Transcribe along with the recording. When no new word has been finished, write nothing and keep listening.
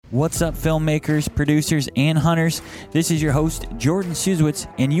What's up, filmmakers, producers, and hunters? This is your host, Jordan Suzwitz,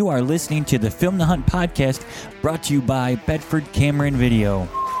 and you are listening to the Film the Hunt podcast, brought to you by Bedford Cameron Video.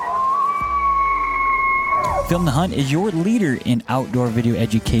 Film the Hunt is your leader in outdoor video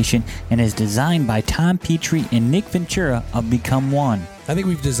education and is designed by Tom Petrie and Nick Ventura of Become One. I think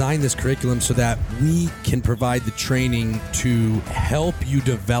we've designed this curriculum so that we can provide the training to help you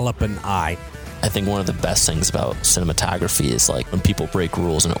develop an eye. I think one of the best things about cinematography is like when people break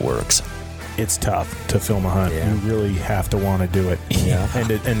rules and it works. It's tough to film a hunt. Yeah. You really have to want to do it. Yeah.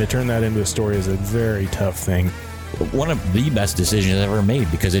 And to turn that into a story is a very tough thing. One of the best decisions I've ever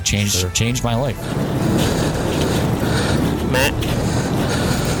made because it changed my life. Matt.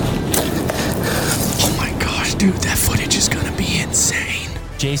 Oh my gosh, dude, that footage is going to be insane.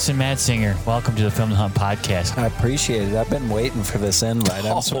 Jason Madsinger, welcome to the Film the Hunt podcast. I appreciate it. I've been waiting for this invite.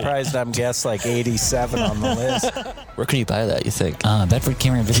 I'm surprised I'm guest like 87 on the list. Where can you buy that, you think? Bedford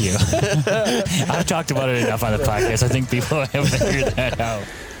Cameron Video. I've talked about it enough on the podcast. I think people have figured that out.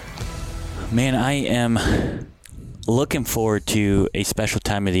 Man, I am looking forward to a special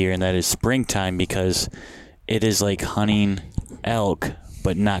time of the year, and that is springtime, because it is like hunting elk,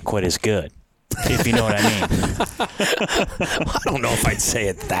 but not quite as good, if you know what I mean. I don't know if I'd say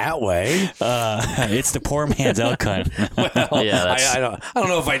it that way. It's the poor man's elk hunt. Well, Yeah, I don't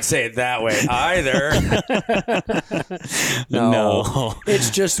know if I'd say it that way either. No. It's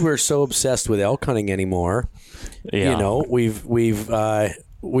just we're so obsessed with elk hunting anymore. Yeah. You know,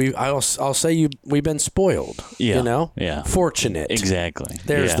 I'll say we've been spoiled. Yeah. You know? Yeah. Fortunate. Exactly.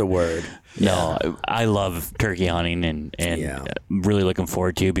 There's Yeah. the word. No, I love turkey hunting and Yeah. really looking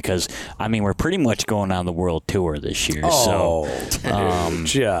forward to, because, I mean, we're pretty much going on the world tour this year. Oh, So,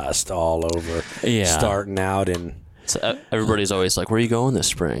 just all over. Yeah. Starting out in. So everybody's always like, where are you going this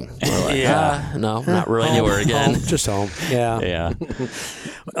spring? We're like, Yeah. no, not really anywhere again. Home, just home. Yeah. yeah.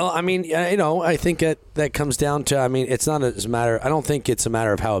 Well, I mean, you know, I think that comes down to, I mean, it's not a matter, I don't think it's a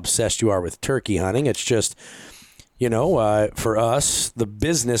matter of how obsessed you are with turkey hunting. It's just, you know, for us, the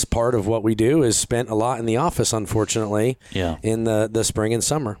business part of what we do is spent a lot in the office, unfortunately, Yeah. in the spring and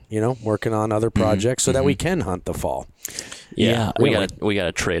summer, you know, working on other projects so that we can hunt the fall. Yeah. we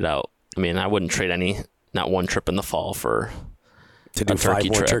gotta trade out. I mean, I wouldn't trade not one trip in the fall for To do a turkey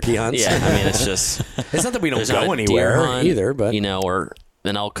 5 more trip. turkey hunts. Yeah, I mean, it's just It's not that we don't there's not go a deer anywhere hunt, either, but you know, or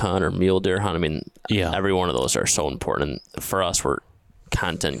an elk hunt or mule deer hunt. I mean, Yeah. every one of those are so important. And for us, we're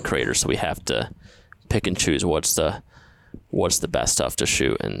content creators, so we have to pick and choose what's the best stuff to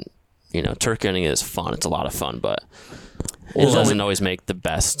shoot. And you know, turkey hunting is fun. It's a lot of fun, but it doesn't always make the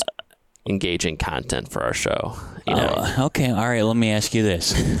best engaging content for our show. You know, Okay. All right. Let me ask you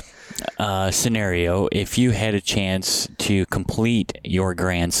this. Scenario: if you had a chance to complete your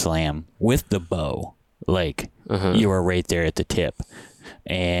Grand Slam with the bow, like you were right there at the tip,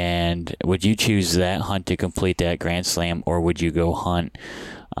 and would you choose that hunt to complete that Grand Slam, or would you go hunt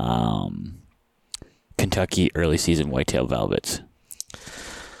Kentucky early season whitetail velvets?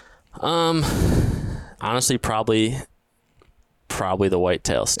 honestly, probably the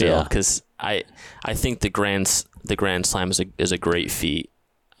whitetail still, because I think the Grand Slam is a great feat.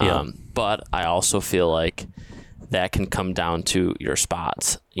 But I also feel like that can come down to your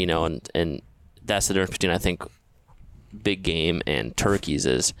spots, you know, and that's the difference between, I think, big game and turkeys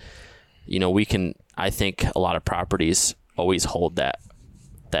is, you know, I think a lot of properties always hold that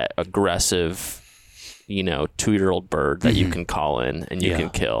aggressive, you know, 2-year-old bird that you can call in and you can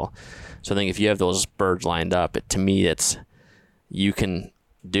kill. So I think if you have those birds lined up, to me, you can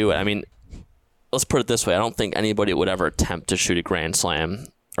do it. I mean, let's put it this way. I don't think anybody would ever attempt to shoot a Grand Slam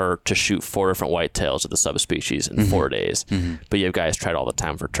or to shoot 4 different whitetails of the subspecies in 4 days. But you have guys tried all the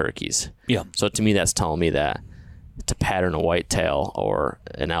time for turkeys. Yeah. So to me, that's telling me that to pattern a whitetail or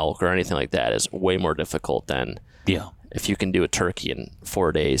an elk or anything like that is way more difficult than if you can do a turkey in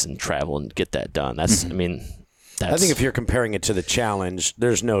 4 days and travel and get that done. That's, I mean, I think if you're comparing it to the challenge,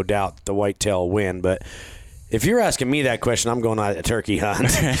 there's no doubt the whitetail win, but if you're asking me that question, I'm going on a turkey hunt.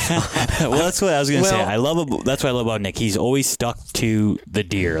 Well, that's what I was going to say. That's what I love about Nick. He's always stuck to the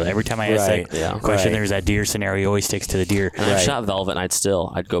deer. Every time I ask that question, there's that deer scenario. He always sticks to the deer. And I've shot velvet, and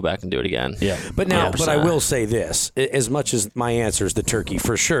I'd go back and do it again. Yeah. But I will say this: as much as my answer is the turkey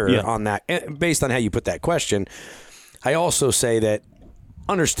for sure on that, based on how you put that question, I also say that.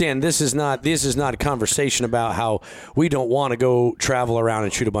 Understand, this is not a conversation about how we don't want to go travel around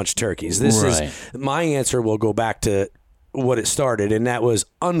and shoot a bunch of turkeys. This is my answer will go back to what it started, and that was,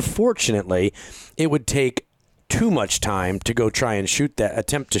 unfortunately, it would take too much time to go try and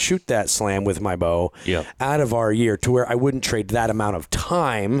attempt to shoot that slam with my bow out of our year, to where I wouldn't trade that amount of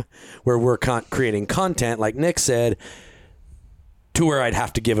time where we're creating content, like Nick said, to where I'd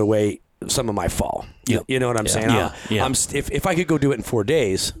have to give away some of my fall. Yep. You know what I'm saying? If I could go do it in 4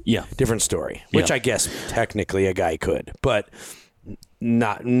 days, different story. Which I guess technically a guy could, but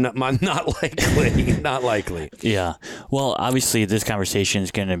not likely. Not likely. Yeah. Well, obviously, this conversation is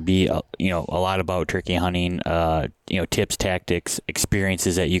going to be a lot about turkey hunting. Tips, tactics,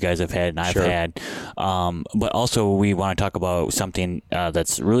 experiences that you guys have had and I've had. But also, we want to talk about something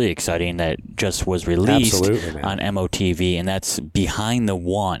that's really exciting that just was released on MOTV, and that's Behind the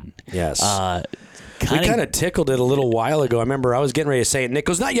One. Yes. We kind of tickled it a little while ago. I remember I was getting ready to say it. Nick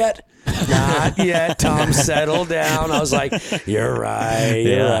goes, "Not yet." Not yet, Tom. Settle down. I was like, "You're right.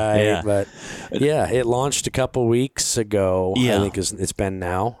 You're right." Yeah. But it launched a couple weeks ago. I think it's been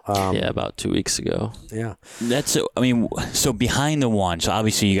now. About 2 weeks ago. Yeah. So Behind the One. So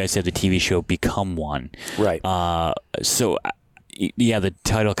obviously, you guys have the TV show Become One. Right. The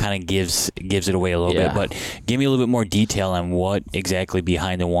title kind of gives it away a little bit, but give me a little bit more detail on what exactly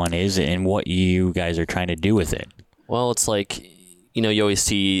Behind the One is and what you guys are trying to do with it. Well, it's like, you always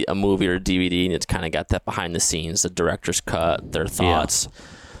see a movie or a DVD and it's kind of got that behind the scenes, the director's cut, their thoughts. Yeah.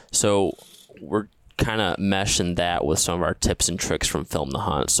 So we're kind of meshing that with some of our tips and tricks from Film the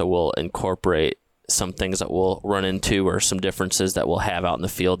Hunt. So we'll incorporate some things that we'll run into or some differences that we'll have out in the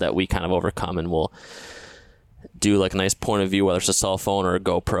field that we kind of overcome, and we'll do like a nice point of view, whether it's a cell phone or a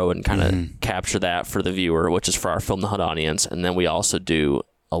GoPro, and kind of capture that for the viewer, which is for our Film the Hunt audience. And then we also do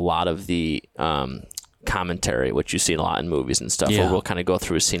a lot of the commentary, which you see a lot in movies and stuff, where we'll kind of go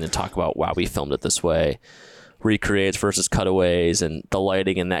through a scene and talk about why we filmed it this way, recreates versus cutaways, and the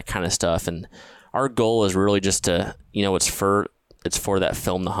lighting and that kind of stuff. And our goal is really just to, it's for that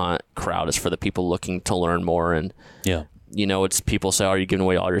Film the Hunt crowd. It's for the people looking to learn more. And it's people say, "Are you giving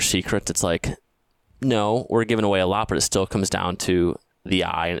away all your secrets?" It's like, no, we're giving away a lot, but it still comes down to the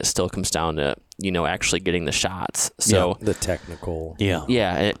eye, and it still comes down to, actually getting the shots. So the technical.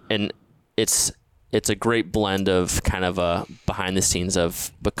 Yeah. And it's a great blend of kind of a behind the scenes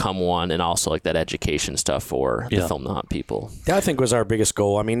of Become One, and also like that education stuff for the Film the Hunt people. That, I think, was our biggest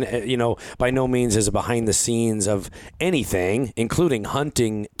goal. I mean, by no means is a behind the scenes of anything, including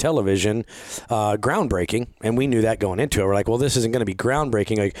hunting television, groundbreaking. And we knew that going into it. We're like, well, this isn't going to be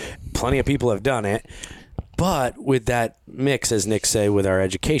groundbreaking. Like, plenty of people have done it. But with that mix, as Nick said, with our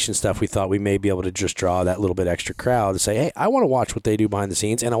education stuff, we thought we may be able to just draw that little bit extra crowd to say, hey, I want to watch what they do behind the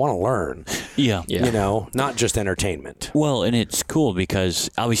scenes, and I want to learn. Yeah. Not just entertainment. Well, and it's cool because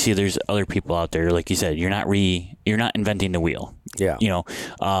obviously there's other people out there, like you said, you're not inventing the wheel. Yeah. A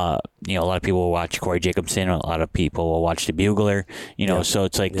lot of people will watch Corey Jacobson, a lot of people will watch The Bugler, so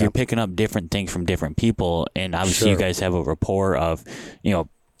it's like you're picking up different things from different people, and obviously you guys have a rapport of,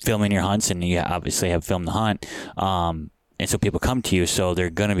 filming your hunts, and you obviously have Film the Hunt. And so people come to you, so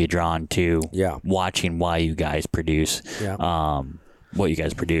they're going to be drawn to watching why you guys produce, what you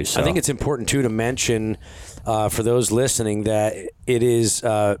guys produce. So. I think it's important, too, to mention for those listening that it is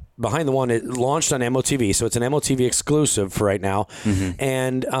Behind the One. It launched on MOTV, so it's an MOTV exclusive for right now. Mm-hmm.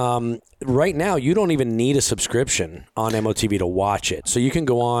 And right now, you don't even need a subscription on MOTV to watch it. So you can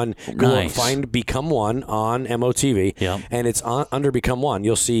go on and find Become One on MOTV, and it's under Become One.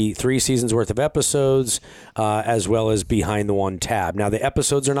 You'll see 3 seasons worth of episodes, as well as Behind the One tab. Now, the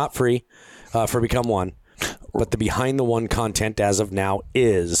episodes are not free for Become One, but the Behind the One content as of now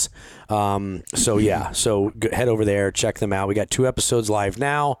is. So head over there, check them out. We got 2 episodes live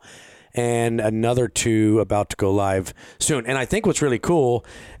now, and another 2 about to go live soon. And I think what's really cool,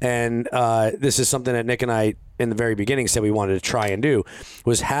 and this is something that Nick and I in the very beginning said we wanted to try and do,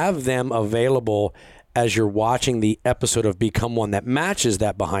 was have them available as you're watching the episode of Become One that matches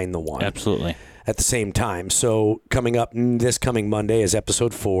that Behind the One. Absolutely. At the same time. So coming up this coming Monday is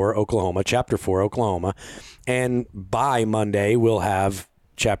episode 4, Oklahoma, chapter 4, Oklahoma. And by Monday, we'll have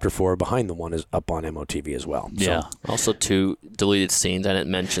chapter 4, Behind the One, is up on MOTV as well. Yeah. So, also, 2 deleted scenes. I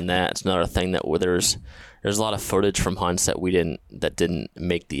didn't mention that. It's another thing that there's a lot of footage from hunts that didn't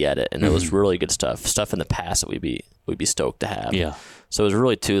make the edit, and it was really good stuff in the past that we'd be stoked to have. Yeah. So it was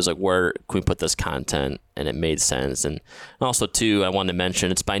really, too, is like, where can we put this content? And it made sense. And also, too, I wanted to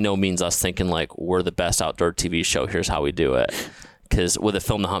mention, it's by no means us thinking like we're the best outdoor TV show. Here's how we do it. Because with a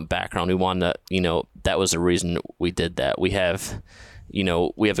Film the Hunt background, we wanted to, that was the reason we did that. We have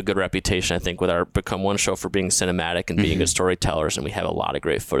a good reputation, I think, with our Become One show for being cinematic and being good storytellers. And we have a lot of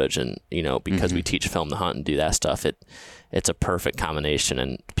great footage. And, because we teach Film the Hunt and do that stuff, it's a perfect combination.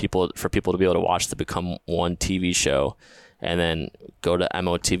 And for people to be able to watch the Become One TV show and then go to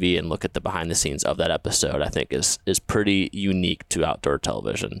MOTV and look at the behind the scenes of that episode, I think is pretty unique to outdoor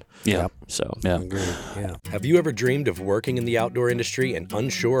television. Yeah. So Yeah. Have you ever dreamed of working in the outdoor industry and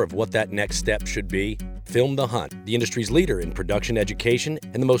unsure of what that next step should be? Film the Hunt, the industry's leader in production education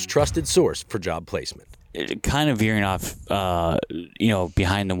and the most trusted source for job placement. Kind of veering off,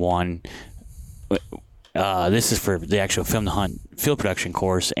 behind the one. This is for the actual Film the Hunt field production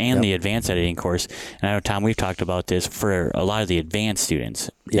course and the advanced editing course. And I know, Tom, we've talked about this for a lot of the advanced students.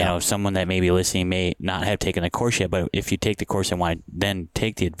 You know, someone that may be listening may not have taken the course yet, but if you take the course and want to then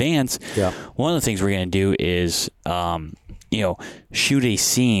take the advanced, one of the things we're going to do is, shoot a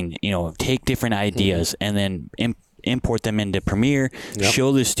scene, take different ideas and then import them into Premiere,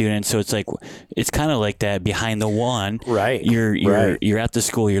 show the students. So it's kind of like that behind the one. Right. You're at the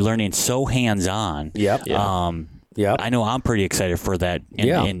school. You're learning so hands on. I know I'm pretty excited for that,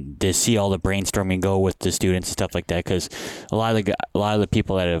 and to see all the brainstorming go with the students and stuff like that. Because a lot of the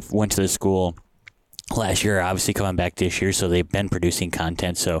people that have went to the school last year are obviously coming back this year, so they've been producing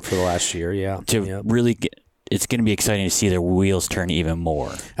content. So for the last year, really get. It's going to be exciting to see their wheels turn even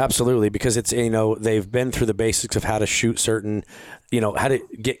more. Absolutely, because it's they've been through the basics of how to shoot certain, how to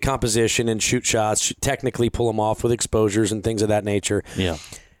get composition and shoot shots, technically pull them off with exposures and things of that nature. Yeah,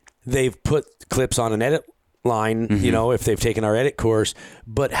 they've put clips on an edit line, if they've taken our edit course,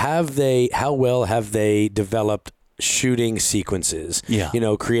 but how well have they developed shooting sequences?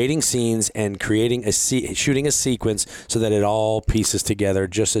 Creating scenes and shooting a sequence so that it all pieces together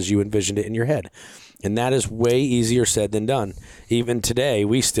just as you envisioned it in your head. And that is way easier said than done. Even today,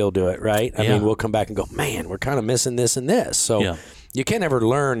 we still do it, right? I mean, we'll come back and go, man, we're kind of missing this and this. So you can't ever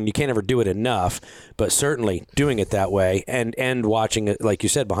learn, you can't ever do it enough, but certainly doing it that way and watching it, like you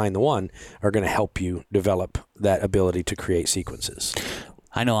said, behind the one, are going to help you develop that ability to create sequences.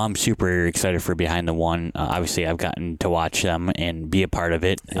 I know I'm super excited for Behind the One. Obviously, I've gotten to watch them and be a part of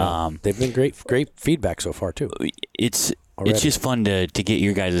it. They've been great feedback so far, too. It's just fun to get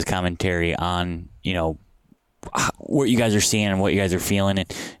your guys' commentary on, what you guys are seeing and what you guys are feeling,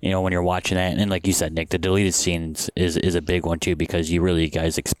 and when you're watching that. And like you said, Nick, the deleted scenes is a big one too, because you really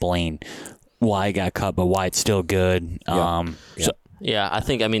guys explain why it got cut, but why it's still good. I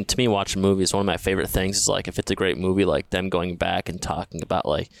think, to me, watching movies, one of my favorite things is if it's a great movie, them going back and talking about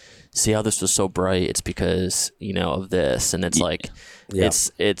see how this was so bright, it's because of this, and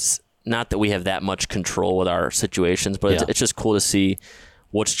it's it's not that we have that much control with our situations, but it's just cool to see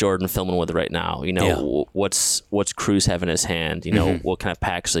what's Jordan filming with right now. What's Cruz having in his hand. What kind of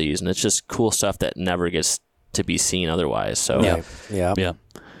packs they use, and it's just cool stuff that never gets to be seen otherwise. So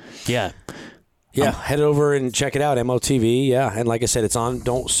head over and check it out, MOTV. And like I said, it's on.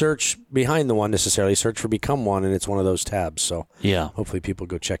 Don't search Behind the One necessarily. Search for Become One, and it's one of those tabs. So hopefully people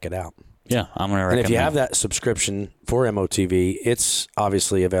go check it out. Yeah, I'm going to recommend. And if you have that subscription for MOTV, it's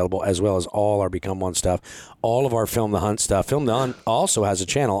obviously available, as well as all our Become One stuff, all of our Film the Hunt stuff. Film the Hunt also has a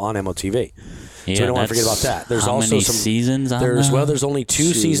channel on MOTV. So we don't want to forget about that. There's how also many some seasons on that? Well, there's only 2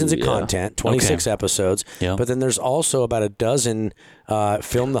 seasons of content, 26 episodes. Yeah. But then there's also about a dozen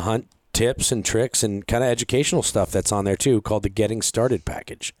Film the Hunt tips and tricks and kind of educational stuff that's on there too, called the Getting Started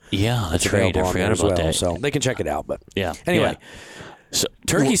package. Yeah, that's right. I forgot about that. So they can check it out. But anyway. So,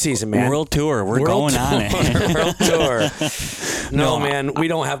 turkey season, man. World tour. We're going on it. World tour. No, man, we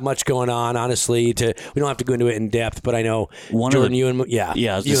don't have much going on, honestly. We don't have to go into it in depth, but I know Jordan, you and me, I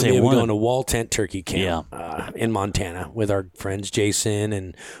was going to going to Wall Tent Turkey Camp in Montana with our friends Jason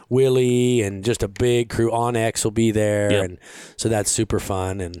and Willie, and just a big crew. Onyx will be there, and so that's super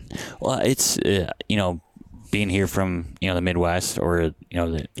fun. And it's being here from the Midwest, or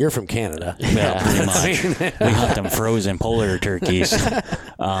you're from Canada, pretty much. We hunt them frozen polar turkeys.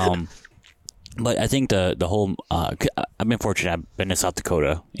 But I think the whole I've been fortunate. I've been to South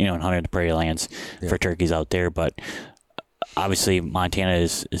Dakota, and hunted the prairie lands for turkeys out there. But obviously, Montana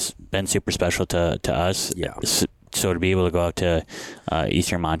has been super special to us. Yeah. So to be able to go out to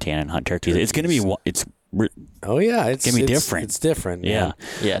eastern Montana and hunt turkeys, it's going to be it's going to be different. It's different. Yeah.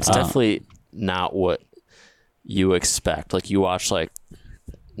 It's definitely not what you expect. You watch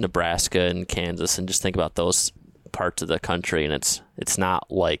Nebraska and Kansas and just think about those parts of the country, and it's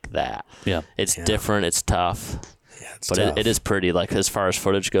not like that. It's different, it's tough, but tough. It is pretty. As far as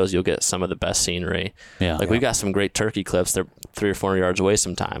footage goes, you'll get some of the best scenery. We've got some great turkey clips. They're 300 or 400 yards away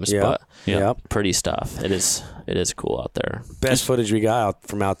sometimes, but pretty stuff. It is cool out there. Best footage we got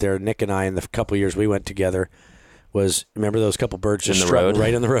from out there, Nick and I, in the couple years we went together, was, remember those couple birds just strutting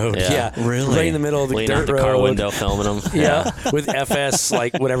right on the road? Yeah, really? Right in the middle of the Leaning dirt out the road. car window filming them. With FS,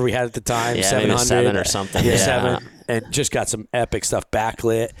 whatever we had at the time, 700. maybe 7 or something. 7. and just got some epic stuff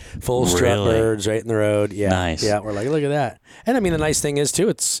backlit, full strut birds right in the road. Yeah, nice. Yeah, we're like, look at that. And I mean, the nice thing is too,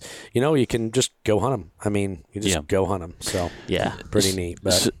 it's you can just go hunt them. I mean, you just go hunt them. So yeah, pretty neat.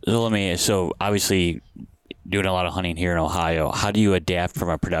 But so obviously, doing a lot of hunting here in Ohio, how do you adapt from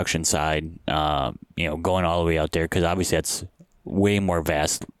a production side? Going all the way out there, because obviously that's way more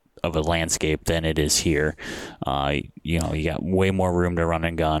vast of a landscape than it is here. You got way more room to run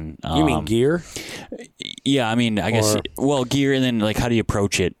and gun. You mean gear? Yeah, I mean, I guess gear, and then like how do you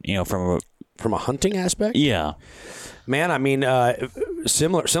approach it? From a hunting aspect? Yeah. Man, I mean,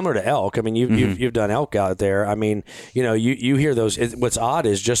 similar to elk. I mean, you've done elk out there. I mean, you hear those. What's odd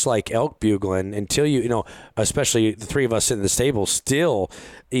is just like elk bugling until especially the three of us in the stable. Still,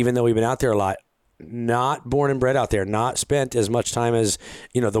 even though we've been out there a lot, not born and bred out there, not spent as much time as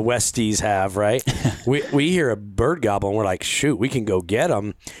the Westies have. Right? we hear a bird gobble and we're like, shoot, we can go get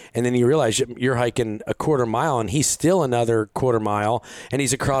them. And then you realize you're hiking a quarter mile and he's still another quarter mile and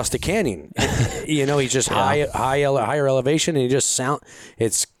he's across the canyon. He's just higher elevation and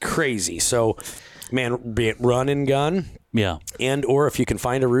it's crazy. So, man, be it run and gun, or if you can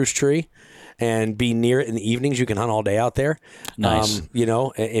find a roost tree and be near it in the evenings, you can hunt all day out there. Nice.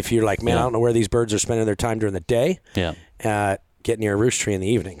 If you're like, man, I don't know where these birds are spending their time during the day. Yeah. Get near a roost tree in the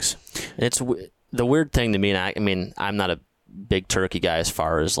evenings. It's the weird thing to me. And I mean, I'm not a big turkey guy as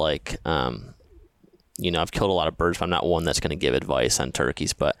far as like, I've killed a lot of birds, but I'm not one that's going to give advice on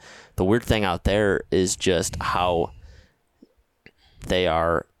turkeys. But the weird thing out there is just how they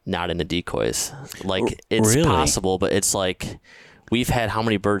are not into decoys. Like, it's possible, but it's like, we've had how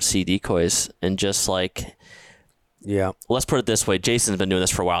many birds see decoys and just like, let's put it this way. Jason's been doing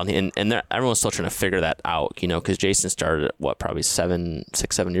this for a while and everyone's still trying to figure that out, because Jason started probably 7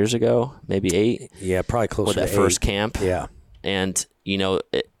 years ago, maybe 8. Yeah, probably closer with that to first 8. camp. Yeah. And,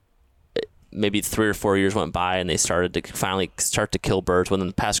 maybe 3 or 4 years went by and they started to finally start to kill birds. When in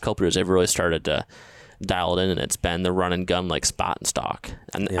the past couple years, they've really started to dial it in, and it's been the run and gun like spot and stalk.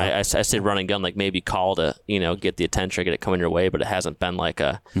 And I say run and gun like maybe call to get the attention, get it coming your way, but it hasn't been like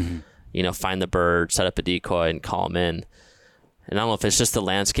a find the bird, set up a decoy, and call them in. And I don't know if it's just the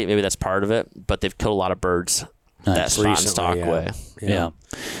landscape, maybe that's part of it, but they've killed a lot of birds that spot and stalk way. Yeah.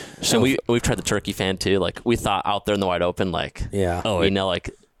 So we've tried the turkey fan too. Like, we thought out there in the wide open, like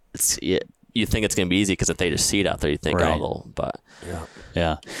it's you think it's gonna be easy because if they just see it out there, you think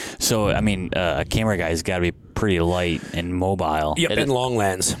Yeah. So, I mean, a camera guy's got to be pretty light and mobile. Yep, and long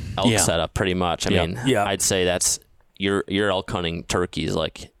lens. Elk setup, pretty much. I mean, I'd say that's your elk hunting turkeys,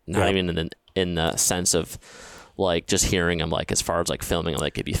 like, not even in the sense of, like, just hearing them, like, as far as, like, filming,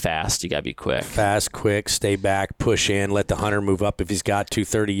 like, it'd be fast. You got to be quick. Fast, quick, stay back, push in, let the hunter move up if he's got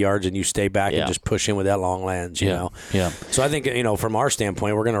 230 yards and you stay back and just push in with that long lens, you know? Yeah. So I think, from our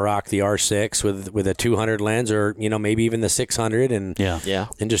standpoint, we're going to rock the R6 with a 200 lens or, maybe even the 600 and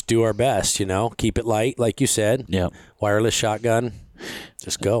just do our best, keep it light, like you said. Yeah. Wireless shotgun,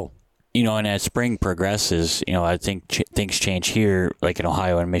 just go. And as spring progresses, I think things change here, like in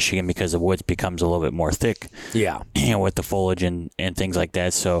Ohio and Michigan, because the woods becomes a little bit more thick. Yeah. With the foliage and things like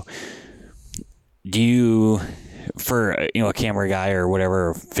that. So, do you, for a camera guy or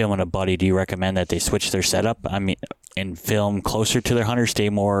whatever, filming a buddy, do you recommend that they switch their setup? I mean, and film closer to their hunter, stay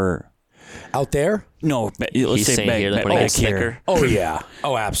more out there? No, let's say back, here, back, when it back gets here. thicker. Oh yeah.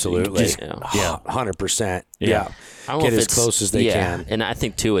 Oh, absolutely. 100%. Yeah. I don't Get know if as close as they can. And I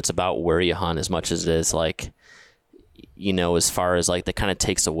think too, it's about where you hunt as much as it is like, as far as like that kind of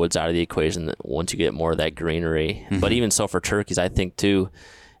takes the woods out of the equation once you get more of that greenery. Mm-hmm. But even so for turkeys, I think too,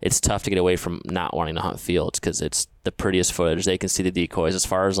 it's tough to get away from not wanting to hunt fields because it's the prettiest footage. They can see the decoys. As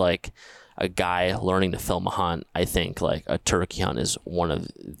far as like a guy learning to film a hunt, I think like a turkey hunt is one of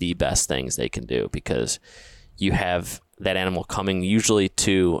the best things they can do because you have that animal coming usually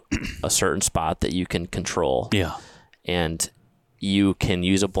to a certain spot that you can control. Yeah. And you can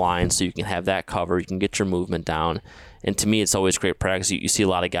use a blind so you can have that cover. You can get your movement down. And to me, it's always great practice. You see a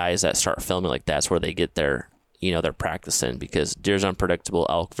lot of guys that start filming like that's where they get their practice in because deer's unpredictable,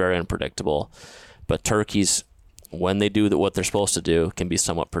 elk very unpredictable. But turkeys, when they do what they're supposed to do, can be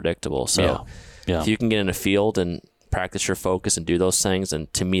somewhat predictable. So if you can get in a field and practice your focus and do those things,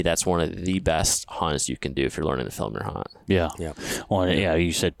 and to me, that's one of the best hunts you can do if you're learning to film your hunt. Yeah. Well,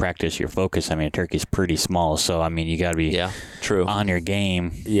 you said practice your focus. I mean, a turkey's pretty small, so I mean, you got to be on your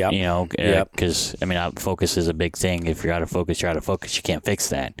game. Yeah. Because I mean, focus is a big thing. If you're out of focus, you're out of focus. You can't fix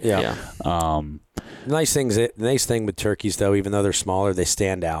that. Yeah. Nice thing with turkeys, though, even though they're smaller, they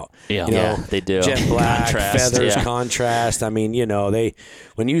stand out. Yeah, they do. Jet black, Contrast, feathers, contrast. I mean,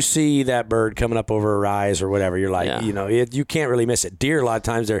 when you see that bird coming up over a rise or whatever, you're like, you can't really miss it. Deer, a lot of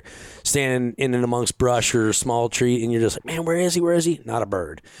times they're standing in and amongst brush or small tree, and you're just like, man, where is he? Where is he? Not a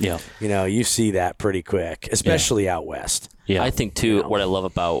bird. Yeah. You see that pretty quick, especially out west. Yeah. I think too. What I love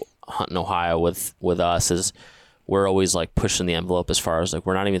about hunting Ohio with us is we're always like pushing the envelope as far as like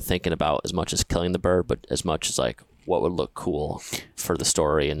we're not even thinking about as much as killing the bird, but as much as like what would look cool for the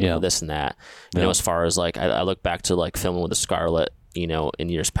story and this and that. As far as like I look back to like filming with the Scarlet, in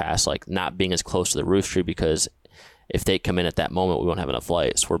years past, like not being as close to the roof tree because if they come in at that moment, we won't have enough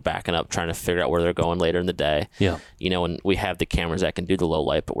light. So we're backing up, trying to figure out where they're going later in the day. Yeah. And we have the cameras that can do the low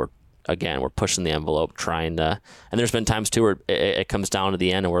light, but we're pushing the envelope, trying to. And there's been times too where it comes down to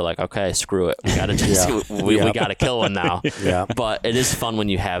the end, and we're like, okay, screw it, we gotta just we gotta kill one now. Yeah. But it is fun when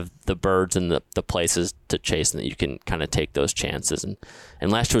you have the birds and the places to chase, and that you can kind of take those chances.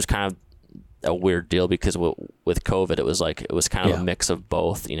 And last year was kind of a weird deal because with COVID, it was kind of a mix of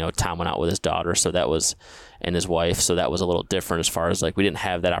both. Tom went out with his daughter, so that was, and his wife, so that was a little different as far as like we didn't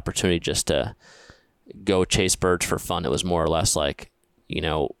have that opportunity just to go chase birds for fun. It was more or less like,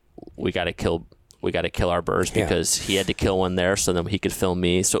 we got to kill our birds because he had to kill one there, so then he could film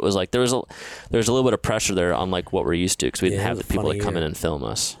me. So it was like there was a little bit of pressure there, unlike what we're used to, because we didn't have the people that come in and film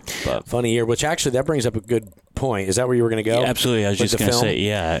us. But funny year, which actually that brings up a good point. Is that where you were going to go? Yeah, absolutely. I was just going to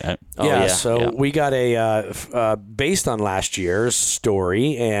say, So we got a based on last year's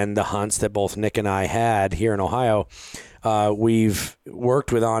story and the hunts that both Nick and I had here in Ohio. We've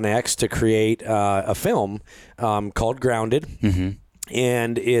worked with OnX to create a film called Grounded. Mm-hmm.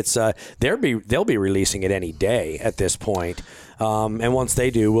 And it's they'll be releasing it any day at this point. And once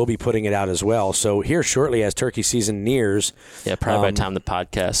they do, we'll be putting it out as well. So here shortly, as turkey season nears, probably by the time the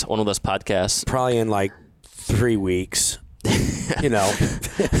podcast, one of those podcasts, probably in like 3 weeks. I'm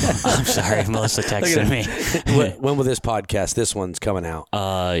sorry, Melissa texted me. When will this podcast? This one's coming out.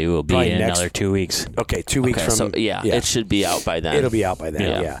 It will be in another 2 weeks. Okay, 2 weeks from. So it should be out by then. It'll be out by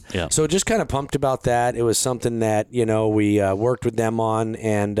then. Yeah. So just kind of pumped about that. It was something that we worked with them on,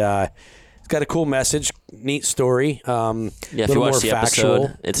 and it's got a cool message, neat story. If you watch the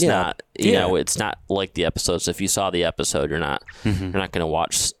episode, it's not it's not like the episodes. If you saw the episode, you're not going to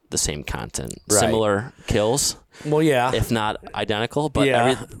watch the same content. Right. Similar kills. Well, yeah, if not identical, but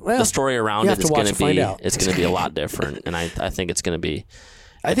the story around it is going to be a lot different, and I think it's going to be.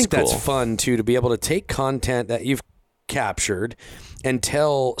 I think cool. that's fun too, to be able to take content that you've captured and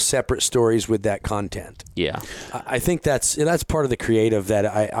tell separate stories with that content. Yeah, I think that's part of the creative that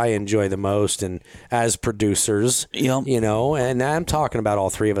I enjoy the most, and as producers, and I'm talking about all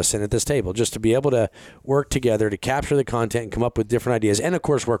three of us in at this table, just to be able to work together to capture the content and come up with different ideas, and of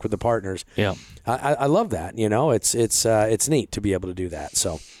course work with the partners. Yeah, I love that. It's neat to be able to do that.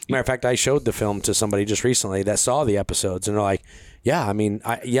 So, matter of fact, I showed the film to somebody just recently that saw the episodes, and they're like, yeah, I mean,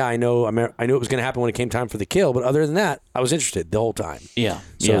 I know it was going to happen when it came time for the kill, but other than that, I was interested the whole time. Yeah.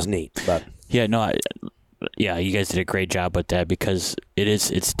 So it was neat. But you guys did a great job with that, because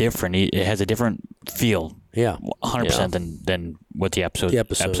it's different. It has a different feel. Yeah. 100% than what the episode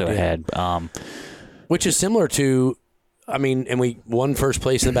had. Which is similar to, and we won first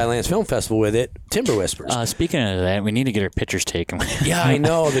place in the Badlands Film Festival with it, Timber Whispers. Speaking of that, we need to get our pictures taken. Yeah, I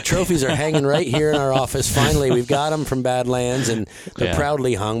know. The trophies are hanging right here in our office. Finally, we've got them from Badlands, and they're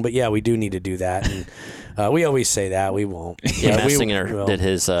proudly hung. But yeah, we do need to do that. And we always say that. We won't. Yeah, Messinger did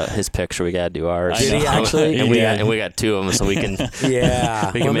his picture. We got to do ours. Did he actually? And we got two of them, so we can.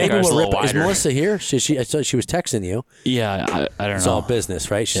 Yeah. We can make ours a little wider. Is Melissa here? I thought she was texting you. Yeah, I don't know. It's all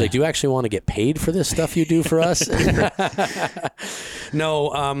business, right? She's like, do you actually want to get paid for this stuff you do for us?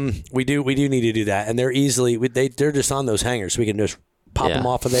 No, we do need to do that, and they're easily they're just on those hangers, so we can just pop them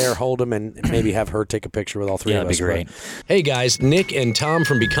off of there, hold them, and maybe have her take a picture with all three of us. That'd be great. Hey guys, Nick and Tom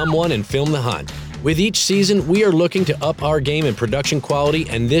from Become One and Film the Hunt. With each season, we are looking to up our game in production quality,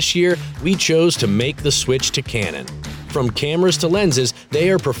 and this year, we chose to make the switch to Canon. From cameras to lenses,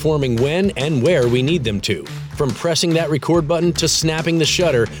 they are performing when and where we need them to. From pressing that record button to snapping the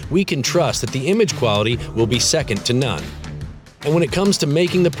shutter, we can trust that the image quality will be second to none. And when it comes to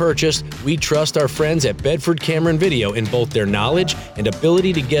making the purchase, we trust our friends at Bedford Camera & Video in both their knowledge and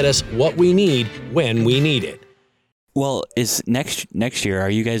ability to get us what we need when we need it. Well, is next year, are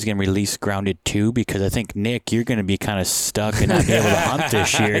you guys going to release Grounded 2? Because I think, Nick, you're going to be kind of stuck and not be able to hunt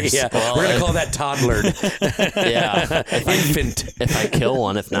this year. Yeah, we're going to call that toddler. Yeah. Infant. If I kill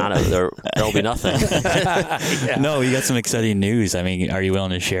one, if not, there'll be nothing. Yeah. No, you got some exciting news. I mean, are you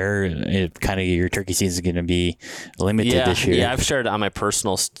willing to share? Kind of your turkey season is going to be limited this year. Yeah, I've shared on my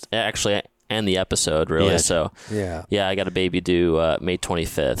personal, actually, and the episode really. Yeah. So yeah, I got a baby due May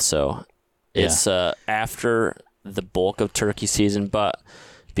 25th. So it's after the bulk of turkey season, but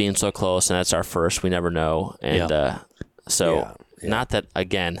being so close and that's our first, we never know. And not that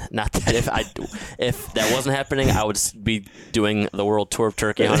if that wasn't happening, I would be doing the world tour of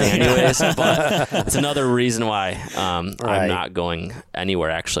turkey hunting anyways. But it's another reason why I'm not going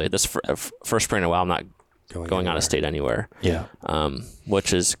anywhere. Actually, this first spring in a while, I'm not going out of state anywhere. Yeah.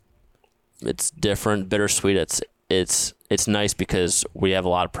 Which is it's different, bittersweet. It's nice because we have a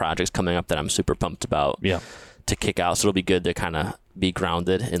lot of projects coming up that I'm super pumped about. Yeah. To kick out, so it'll be good to kind of be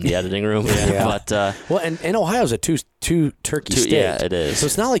grounded in the editing room. But and Ohio's a two turkey state. Yeah, it is. So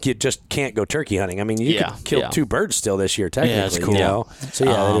it's not like you just can't go turkey hunting. I mean, you could kill 2 birds still this year, technically. Yeah, that's cool. You know? So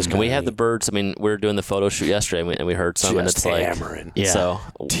that is. And we have the birds. I mean, we were doing the photo shoot yesterday, and we heard some, and it's hammering. like, so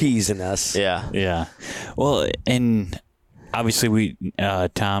teasing us. Yeah. Well, and obviously we,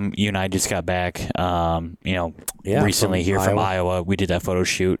 Tom, you and I just got back, recently here from Iowa. We did that photo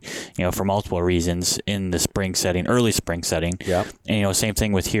shoot, for multiple reasons in the spring setting, early spring setting. Yeah. And, same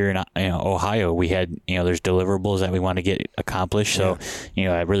thing with here in Ohio. We had, there's deliverables that we want to get accomplished. So,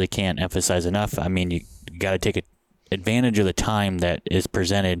 I really can't emphasize enough. I mean, you got to take advantage of the time that is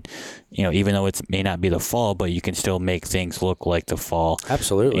presented, even though it may not be the fall, but you can still make things look like the fall.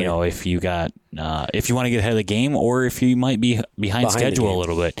 Absolutely. If you got, if you want to get ahead of the game, or if you might be behind schedule a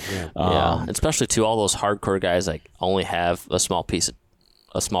little bit. Yeah. Especially to all those hardcore guys, like only have a small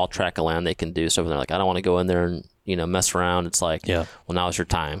tract of land they can do. So they're like, I don't want to go in there and, mess around. It's like, well, now's your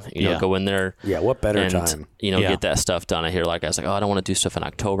time. Go in there. Yeah. What better time? Get that stuff done. I hear like guys like, oh, I don't want to do stuff in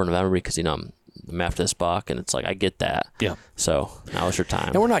October, November because, I'm after this buck, and it's like I get that. Yeah. So now is your time.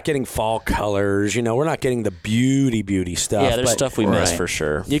 And we're not getting fall colors. We're not getting the beauty stuff. Yeah, there's stuff we miss for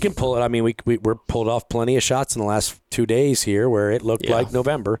sure. You can pull it. I mean, we're pulled off plenty of shots in the last 2 days here where it looked like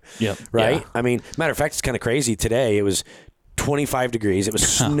November. Yep. Right. Yeah. I mean, matter of fact, it's kind of crazy. Today it was 25 degrees. It was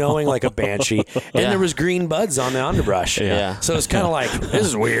snowing like a banshee, and there was green buds on the underbrush. Yeah. So it's kind of like, this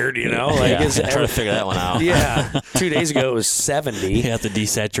is weird, Like, I'm trying to figure that one out. Yeah. 2 days ago it was 70. You have to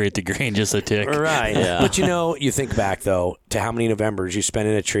desaturate the grain just a tick. Right. Yeah. But you think back though to how many Novembers you spend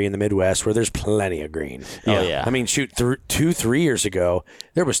in a tree in the Midwest where there's plenty of green. Oh yeah. I mean, 2-3 years ago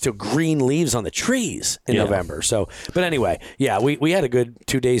there was still green leaves on the trees in November. So, but anyway, we had a good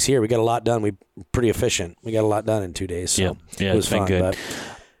 2 days here. We got a lot done. We pretty efficient. We got a lot done in 2 days. So yeah, it was it's been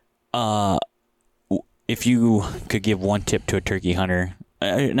fun, good. If you could give one tip to a turkey hunter,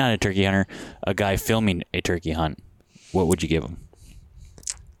 not a turkey hunter, a guy filming a turkey hunt, what would you give him?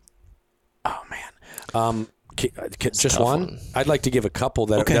 Oh man. Just one? I'd like to give a couple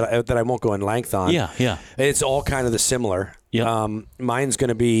that I won't go in length on. Yeah. It's all kind of the similar. Yep. Mine's going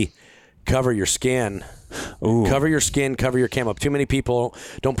to be cover your skin. Ooh. Cover your skin, cover your camo. Too many people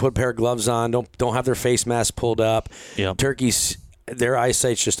don't put a pair of gloves on, don't have their face mask pulled up. Yep. Turkeys, their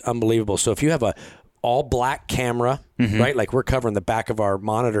eyesight's just unbelievable. So if you have a all black camera, right? Like we're covering the back of our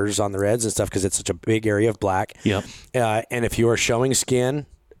monitors on the reds and stuff because it's such a big area of black. Yep. And if you are showing skin,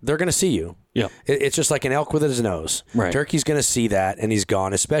 they're going to see you. Yeah. It's just like an elk with his nose. Right. Turkey's going to see that, and he's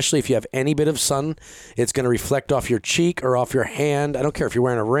gone. Especially if you have any bit of sun, it's going to reflect off your cheek or off your hand. I don't care if you're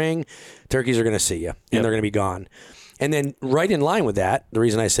wearing a ring. Turkeys are going to see you, and they're going to be gone. And then right in line with that, the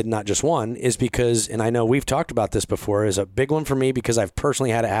reason I said not just one is because, and I know we've talked about this before, is a big one for me because I've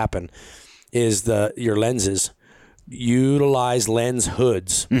personally had it happen, is your lenses. Utilize lens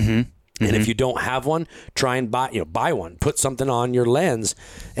hoods. Mm-hmm. And if you don't have one, try and buy one. Put something on your lens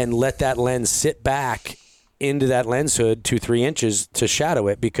and let that lens sit back into that lens hood 2-3 inches to shadow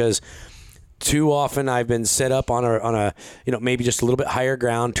it, because too often I've been set up on a maybe just a little bit higher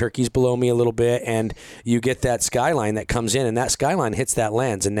ground, turkeys below me a little bit, and you get that skyline that comes in, and that skyline hits that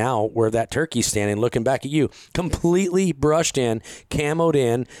lens, and now where that turkey's standing looking back at you, completely brushed in, camoed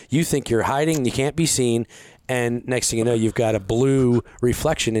in, you think you're hiding, you can't be seen. And next thing you know, you've got a blue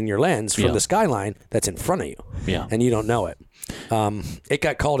reflection in your lens from the skyline that's in front of you. Yeah. And you don't know it. It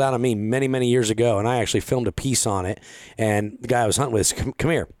got called out on me many, many years ago, and I actually filmed a piece on it. And the guy I was hunting with said,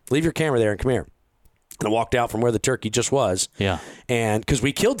 come here, leave your camera there and come here. And I walked out from where the turkey just was. Yeah. And because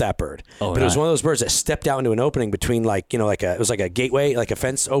we killed that bird. But it was one of those birds that stepped out into an opening between it was like a gateway, like a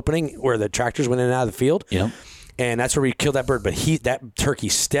fence opening where the tractors went in and out of the field. Yeah. And that's where we killed that bird. But that turkey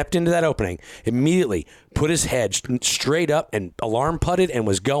stepped into that opening, immediately put his head straight up and alarm putted and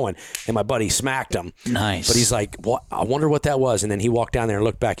was going. And my buddy smacked him. Nice. But he's like, "What? I wonder what that was." And then he walked down there and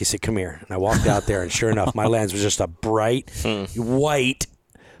looked back. He said, "Come here." And I walked out there, and sure enough, my lens was just a bright white,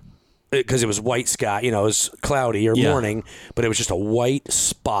 because it was white sky. It was cloudy or morning, but it was just a white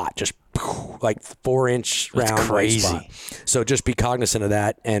spot, just like 4-inch round white crazy. spot. So just be cognizant of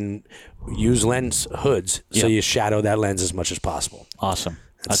that and use lens hoods so you shadow that lens as much as possible. Awesome.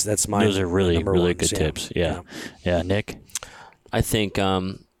 That's my Those are really number good ones, tips. Yeah. Nick. I think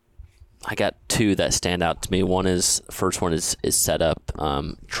I got two that stand out to me. First one is setup,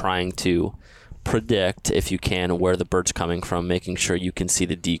 trying to predict, if you can, where the bird's coming from, making sure you can see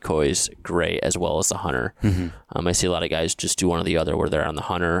the decoys great as well as the hunter. I see a lot of guys just do one or the other, where they're on the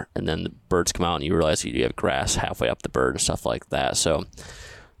hunter and then the birds come out and you realize you have grass halfway up the bird and stuff like that. So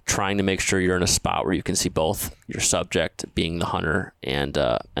trying to make sure you're in a spot where you can see both your subject, being the hunter, and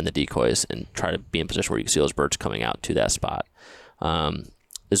the decoys, and try to be in a position where you can see those birds coming out to that spot,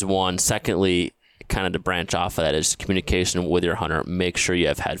 is one. Secondly, kind of to branch off of that, is communication with your hunter. Make sure you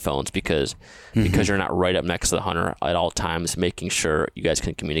have headphones because you're not right up next to the hunter at all times, making sure you guys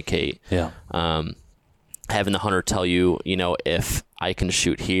can communicate. Having the hunter tell you, if I can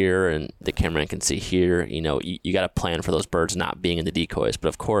shoot here and the cameraman can see here, you got to plan for those birds not being in the decoys, but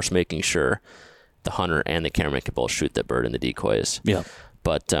of course making sure the hunter and the cameraman can both shoot the bird in the decoys.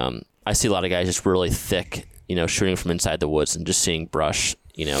 But I see a lot of guys just really thick, shooting from inside the woods and just seeing brush,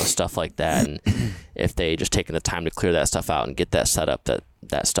 stuff like that. And if they just taken the time to clear that stuff out and get that set up,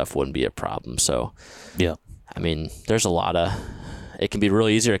 that stuff wouldn't be a problem. So, I mean, there's a lot of, it can be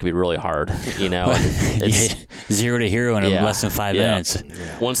really easy or it can be really hard, It's 0 to hero in less than 5 minutes.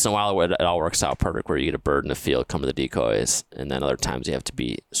 Once in a while, it all works out perfect where you get a bird in the field, come to the decoys, and then other times you have to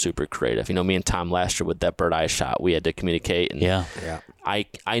be super creative. Me and Tom last year with that bird I shot, we had to communicate. And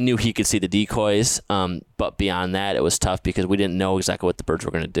I knew he could see the decoys, but beyond that, it was tough because we didn't know exactly what the birds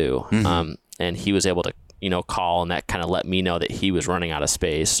were going to do. And he was able to, call, and that kind of let me know that he was running out of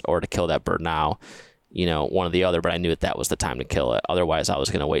space or to kill that bird now. One or the other, but I knew that was the time to kill it. Otherwise, I was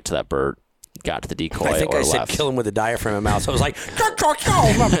going to wait till that bird got to the decoy. I think I said kill him with a diaphragm in mouth. So I was like,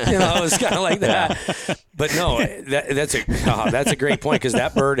 it was kind of like that. But no, that's a great point, because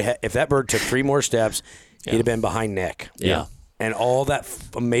that bird, if that bird took 3 more steps, he'd have been behind Nick. And all that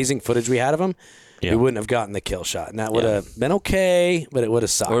amazing footage we had of him, we wouldn't have gotten the kill shot, and that would have been okay, but it would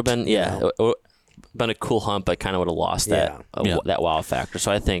have sucked. It would have been it would have been a cool hunt, but kind of would have lost that wow factor.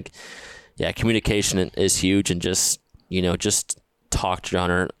 So I think. Communication is huge, and just talk to your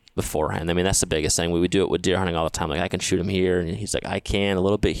hunter beforehand. I mean, that's the biggest thing. We would do it with deer hunting all the time. Like, I can shoot him here, and he's like, I can a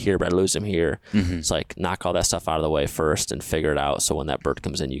little bit here, but I lose him here. It's like, knock all that stuff out of the way first and figure it out. So when that bird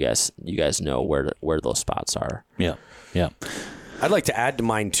comes in, you guys know where those spots are. I'd like to add to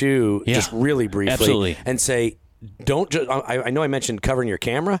mine too, just really briefly, absolutely, and say, don't just. I know I mentioned covering your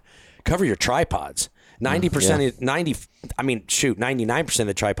camera, cover your tripods. 99% of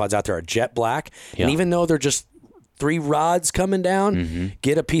the tripods out there are jet black. And even though they're just 3 rods coming down,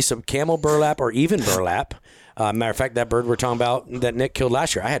 get a piece of camel burlap or even burlap. Matter of fact, that bird we're talking about that Nick killed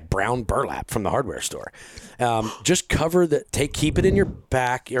last year, I had brown burlap from the hardware store. Just cover keep it in your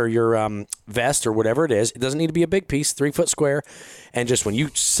back or your vest or whatever it is. It doesn't need to be a big piece, 3-foot square. And just when you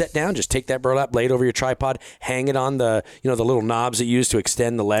sit down, just take that burlap, lay it over your tripod, hang it on the the little knobs that you use to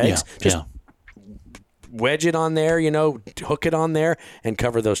extend the legs. Wedge it on there, hook it on there, and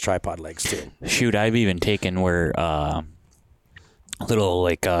cover those tripod legs too. Shoot, I've even taken where little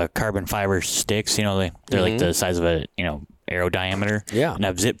carbon fiber sticks, they're like the size of a arrow diameter. And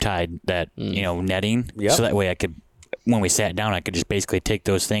I've zip tied that netting, so that way I could, when we sat down, I could just basically take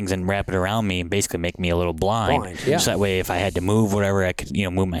those things and wrap it around me and basically make me a little blind. So that way, if I had to move whatever, I could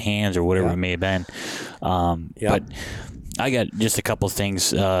move my hands or whatever it may have been. But I got just a couple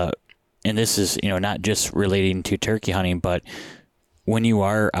things. And this is, not just relating to turkey hunting, but when you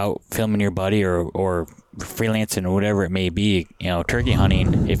are out filming your buddy or freelancing or whatever it may be, turkey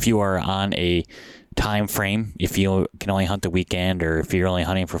hunting, if you are on a time frame, if you can only hunt the weekend or if you're only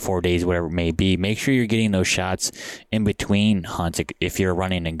hunting for 4 days, whatever it may be, make sure you're getting those shots in between hunts if you're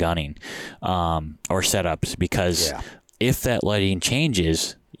running and gunning or setups, because if that lighting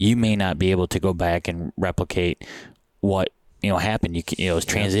changes, you may not be able to go back and replicate what happened. Those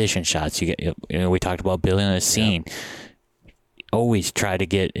transition shots. You get. We talked about building a scene. Always try to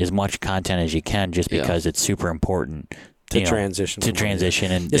get as much content as you can, just because it's super important to transition.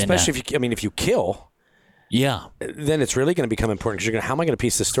 And especially if you kill. Then it's really going to become important, because you're going. How am I going to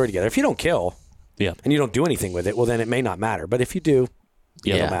piece this story together? If you don't kill, and you don't do anything with it, well, then it may not matter. But if you do.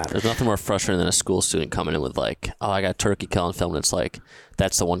 It'll matter. There's nothing more frustrating than a school student coming in with I got turkey killing film, and it's like,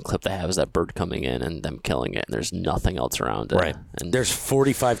 that's the one clip they have is that bird coming in and them killing it, and there's nothing else around it. Right. And there's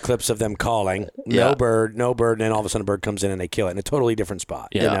 45 clips of them calling, no bird, and then all of a sudden a bird comes in and they kill it in a totally different spot.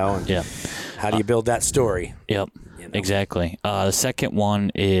 How do you build that story? Exactly. The second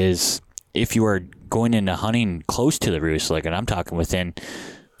one is, if you are going into hunting close to the roost, and I'm talking within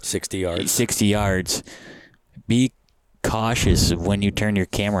 60 yards. 60 yards. Be cautious when you turn your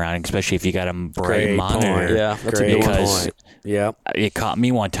camera on, especially if you got a bright Great monitor. point. Yeah, that's a good point. Yeah. It caught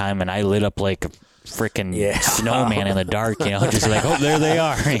me one time, and I lit up like a freaking snowman in the dark, just like, oh, there they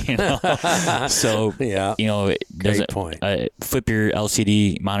are, So, Great point. Flip your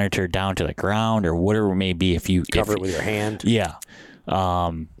LCD monitor down to the ground or whatever it may be. If you cover it with your hand. Yeah.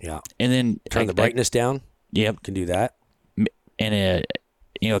 Yeah. And then turn the brightness down. Yep. Can do that. And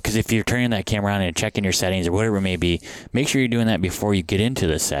because if you're turning that camera on and checking your settings or whatever it may be, make sure you're doing that before you get into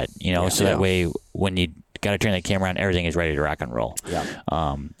the set, so that way when you got to turn the camera on, everything is ready to rock and roll. Yeah.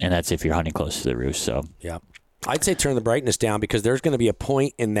 And that's if you're hunting close to the roost. So. Yeah. I'd say turn the brightness down because there's going to be a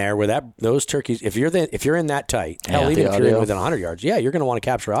point in there where those turkeys, if you're in that tight, hell, even if you're in within 100 yards, you're going to want to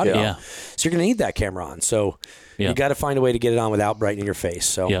capture audio. Yeah. So you're going to need that camera on. So you got to find a way to get it on without brightening your face.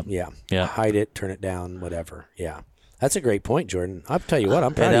 So hide it, turn it down, whatever. Yeah. That's a great point, Jordan. I'll tell you what,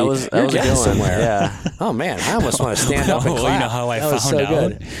 I'm proud of you. That was a good one. Somewhere. Yeah. Oh man, I almost want to stand up and clap. You know how I found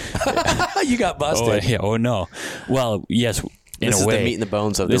out? Good. You got busted. Oh no. Well, yes. This is the meat and the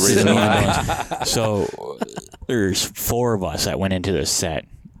bones of the reason. So there's 4 of us that went into this set,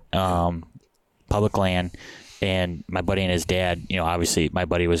 public land, and my buddy and his dad. Obviously my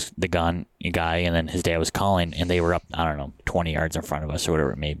buddy was the gun guy, and then his dad was calling, and they were up 20 yards in front of us or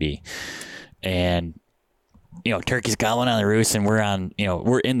whatever it may be, and. Turkey's gobbling on the roost, and we're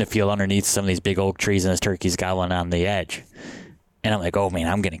in the field underneath some of these big oak trees, and this turkey's gobbling on the edge. And I'm like, oh man,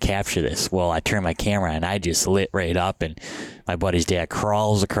 I'm going to capture this. Well, I turn my camera and I just lit right up, and my buddy's dad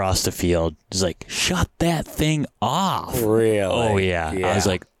crawls across the field. He's like, shut that thing off. Really? Oh yeah. I was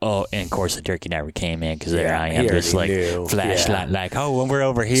like, oh, and of course the turkey never came in because there I am just like flashlight, like, oh, when we're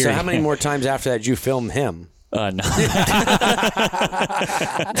over here. So how many more times after that did you film him? No.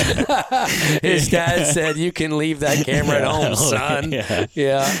 His dad said, "You can leave that camera at home, son." I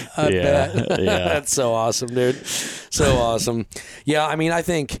bet. That's so awesome, dude. So awesome. Yeah, I mean, I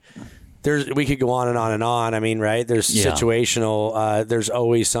think we could go on and on and on. I mean, right? There's situational. There's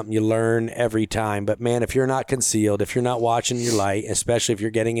always something you learn every time. But man, if you're not concealed, if you're not watching your light, especially if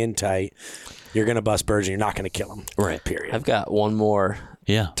you're getting in tight, you're gonna bust birds and you're not gonna kill them. Right. Period. I've got one more.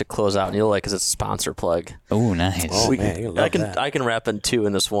 To close out, and you'll like because it's a sponsor plug. Oh, nice. Oh, man, I can wrap in 2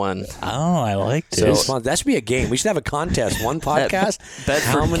 in this one. Oh, I like this. So, that should be a game. We should have a contest. One podcast.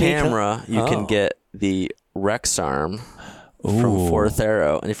 Bedford camera, you can get the Rexarm from Fourth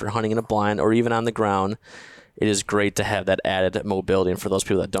Arrow, and if you're hunting in a blind or even on the ground, it is great to have that added mobility. And for those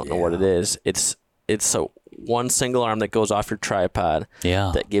people that don't know what it is, it's so one single arm that goes off your tripod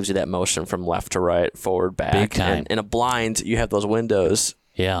that gives you that motion from left to right, forward, back. Big time. And in a blind, you have those windows.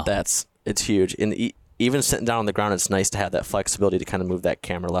 Yeah. It's huge. And even sitting down on the ground, it's nice to have that flexibility to kind of move that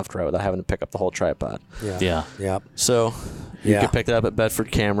camera left to right without having to pick up the whole tripod. Yeah. So you can pick that up at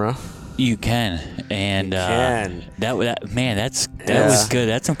Bedford Camera. You can, and that was good.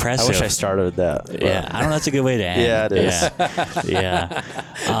 That's impressive. I wish I started with that. Yeah, I don't know. That's a good way to end. Yeah, it is. Yeah.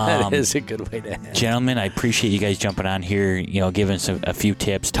 That is a good way to end. Gentlemen, I appreciate you guys jumping on here. Giving us a few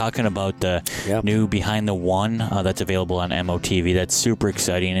tips, talking about the new Behind the One that's available on MOTV. That's super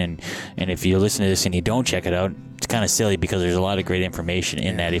exciting, and if you listen to this and you don't check it out, it's kind of silly because there's a lot of great information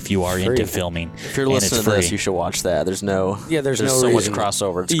in that if you are into filming. If you're listening to this, you should watch that. There's no so much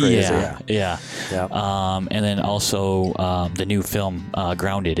crossover. It's crazy. Yeah. And then also the new film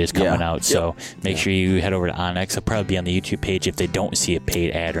Grounded is coming out. So make sure you head over to Onyx. It'll probably be on the YouTube page if they don't see a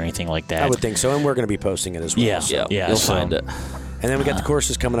paid ad or anything like that. I would think so, and we're going to be posting it as well. Yeah. You'll find it. And then we got the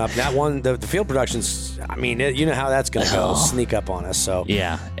courses coming up. That one, the field productions, I mean, you know how that's going to go. Sneak up on us. So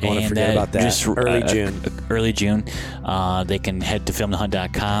yeah. I want to forget about that. Just early June. They can head to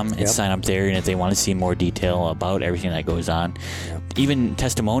filmthehunt.com and sign up there. And if they want to see more detail about everything that goes on, even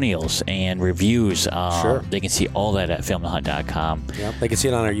testimonials and reviews, they can see all that at filmthehunt.com. Yep. They can see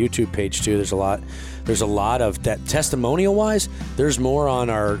it on our YouTube page too. There's a lot of that testimonial wise. There's more on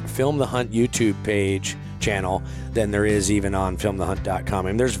our Film the Hunt YouTube page channel than there is even on filmthehunt.com. I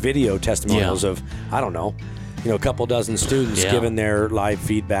mean, there's video testimonials of, I don't know, a couple dozen students giving their live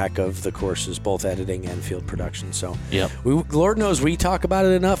feedback of the courses, both editing and field production. So Lord knows we talk about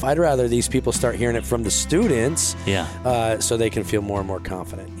it enough. I'd rather these people start hearing it from the students so they can feel more and more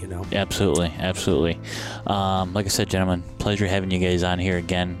confident, Absolutely. Like I said, gentlemen, pleasure having you guys on here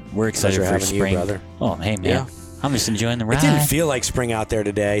again. We're excited for spring. You, brother. Oh, hey, man. Yeah. I'm just enjoying the ride. It didn't feel like spring out there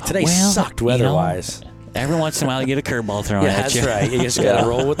today. Today sucked weather-wise. Every once in a while, you get a curveball thrown at you. That's right. You just got to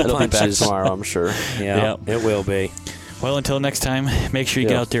roll with the punches. It'll be back tomorrow, I'm sure. It will be. Well, until next time, make sure you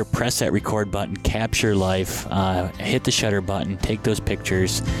get out there, press that record button, capture life, hit the shutter button, take those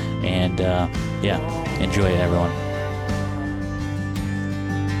pictures, and enjoy it, everyone.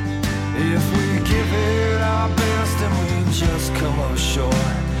 If we give it our best and we just come up short,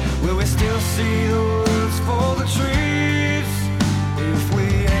 will we still see the woods for the trees? If we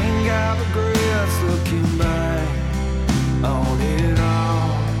ain't got regrets looking back